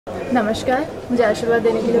नमस्कार, मुझे आशीर्वाद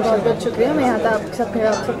देने के लिए बहुत बहुत शुक्रिया। मैं यहाँ तक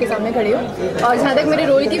आप सबके सामने खड़ी हूँ और जहाँ तक मेरे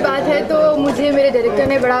रोल की बात है तो मुझे मेरे डायरेक्टर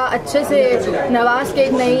ने बड़ा अच्छे से नवाज के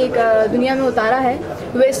एक नई दुनिया में उतारा है।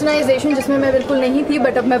 वेस्टर्नाइजेशन जिसमें मैं बिल्कुल नहीं थी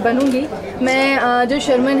बट अब मैं बनूँगी। मैं जो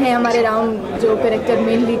शर्मन है हमारे राउंड जो कैरेक्टर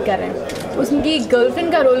मेन लीड कर रहे हैं उसकी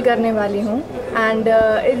गर्लफ्रेंड का रोल करने वाली हूँ। And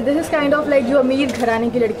this is kind of like जो अमीर घराने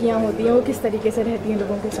की लड़कियाँ होती हैं वो किस तरीके से रहती हैं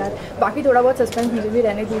लोगों के साथ। बाकी थोड़ा बहुत सस्पेंस मुझे भी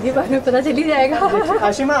रहने दीजिए, बाद में पता चल ही जाएगा।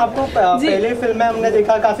 आशिमा, आपको पहले फिल्म में हमने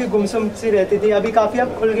देखा काफ़ी गुमसुम सी रहती थी, अभी काफ़ी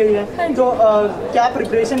अब खुल गई है, तो क्या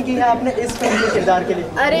प्रिपरेशन की है आपने इस फिल्म के किरदार के लिए?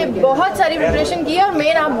 अरे बहुत सारी प्रिपरेशन की है और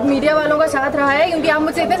मेन आप मीडिया वालों का साथ रहा है, क्योंकि आप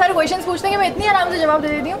मुझसे इतने सारे क्वेश्चंस पूछते हैं कि मैं इतनी आराम से जवाब दे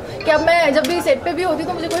देती हूँ कि अब मैं जब भी सेट पे भी होती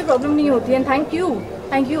हूँ तो मुझे कोई प्रॉब्लम नहीं होती है।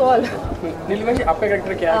 Thank you all. नीलिमा जी, आपका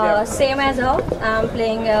कैरेक्टर क्या है? Same as her. I'm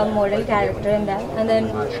playing a model character in that, and then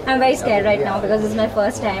I'm very scared right now because this is my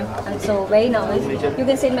first time. I'm so very nervous. You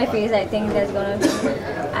can see in my face. I think there's gonna be,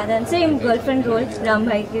 and then same girlfriend role Ram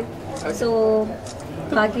bhai ki. So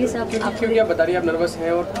बाकी सब आपको क्या बता रही है, आप nervous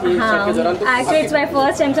हैं और के दौरान तो actually it's my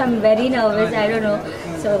first time so I'm very nervous. I don't know.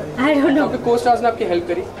 So I don't know. आपके को-स्टार्स ने आपकी हेल्प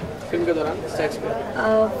करी फिल्म के दौरान सेट्स पे?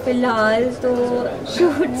 फिलहाल तो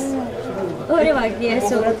शूट्स होने बाकी है,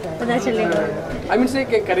 सो पता चलेगा। I mean से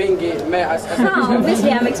करेंगे मैं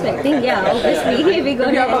obviously I'm expecting, yeah, obviously we go.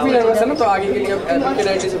 आप काफी नर्वस है ना, तो आगे के लिए आप कैन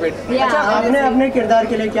एंटिसिपेट। अच्छा, आपने अपने किरदार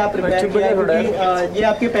के लिए क्या प्रिपेयर किया है, क्योंकि ये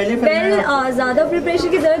आपकी पहली फिल्म है? ज़्यादा प्रिपरेशन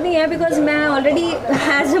की जरूरत नहीं है बिकॉज मैं ऑलरेडी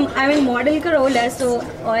आई मीन मॉडल का रोल है, सो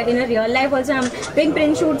इन a real life also I am doing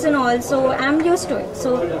print shoots and all, so I am used to it, so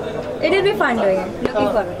it will be fun doing it, looking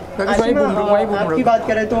forward. आपकी बात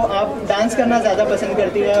करें तो आप dance करना ज़्यादा पसंद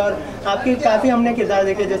करती है और आपकी काफ़ी हमने किरदार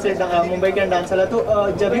देखे, जैसे मुंबई के डांस वाला, तो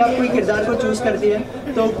जब भी आप कोई किरदार को चूज़ करती है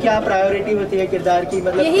तो क्या प्रायोरिटी होती है किरदार की?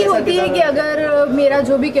 मतलब यही होती है कि अगर मेरा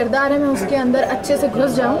जो भी किरदार है मैं उसके अंदर अच्छे से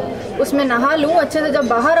घुस जाऊँ, उसमें नहा लूँ अच्छे से, जब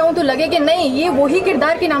बाहर आऊँ तो लगे कि नहीं ये वही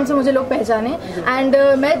किरदार के नाम से मुझे लोग पहचाने। एंड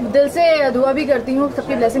मैं दिल से दुआ भी करती हूँ,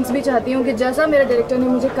 सबकी ब्लेसिंग्स भी चाहती हूँ कि जैसा मेरे डायरेक्टर ने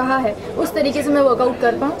मुझे कहा है उस तरीके से मैं वर्कआउट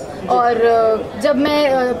कर पाऊँ। और जब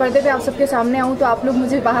मैं पर्दे पे आप सबके सामने आऊँ तो आप लोग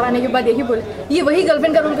मुझे बाहर आने के बाद यही बोले ये वही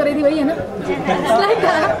गर्लफ्रेंड का रोल कर रही थी, वही है ना?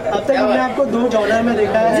 अब तक हमने आपको 2 जॉनर में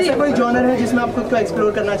देखा है, ऐसा कोई जॉनर है जिसमें आप खुद को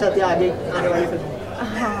एक्सप्लोर करना चाहती है आगे आने वाली फिल्म?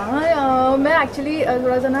 हाँ, मैं एक्चुअली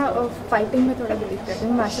थोड़ा सा ना फाइटिंग में थोड़ा बिलीव करती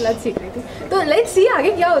हूँ, मार्शल आर्ट सीख रही थी, तो लेट्स सी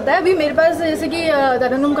आगे क्या होता है। अभी मेरे पास जैसे कि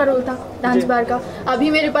तरन्नुम का रोल था डांस बार का, अभी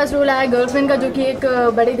मेरे पास रोल आया गर्लफ्रेंड का, जो कि एक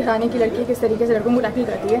बड़े घराने की लड़की किस तरीके से लड़कों को टैकल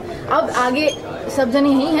करती है। अब आगे सब जने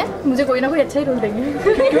यही हैं, मुझे कोई ना कोई अच्छा ही रोल देंगे।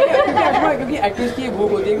 क्योंकि एक्ट्रेस की वो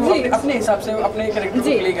होती है कि वो अपने हिसाब से अपने कैरेक्टर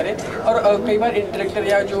को प्ले करे, और कई बार डायरेक्टर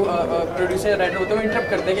या जो प्रोड्यूसर राइटर होते हैं वो इंटरप्ट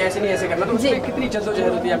करते हैं कि ऐसे नहीं ऐसे करना, तो उसमें कितनी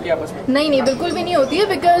जद्दोजहद होती है आपकी आपस में? नहीं, बिल्कुल भी नहीं होती है,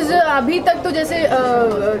 बिकॉज अभी तक तो जैसे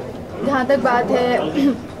जहाँ तक बात है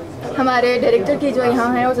हमारे डायरेक्टर की जो यहाँ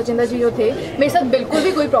है और सचिंदा जी जो थे, मेरे साथ बिल्कुल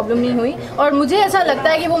भी कोई प्रॉब्लम नहीं हुई। और मुझे ऐसा लगता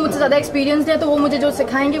है कि वो मुझसे ज़्यादा एक्सपीरियंस है, तो वो मुझे जो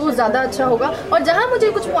सिखाएंगे वो ज़्यादा अच्छा होगा। और जहाँ मुझे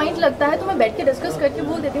कुछ पॉइंट लगता है तो मैं बैठ के डिस्कस करके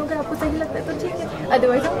बोल देती हूँ, अगर आपको सही लगता है तो ठीक है,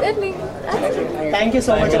 otherwise thank you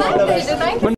so much.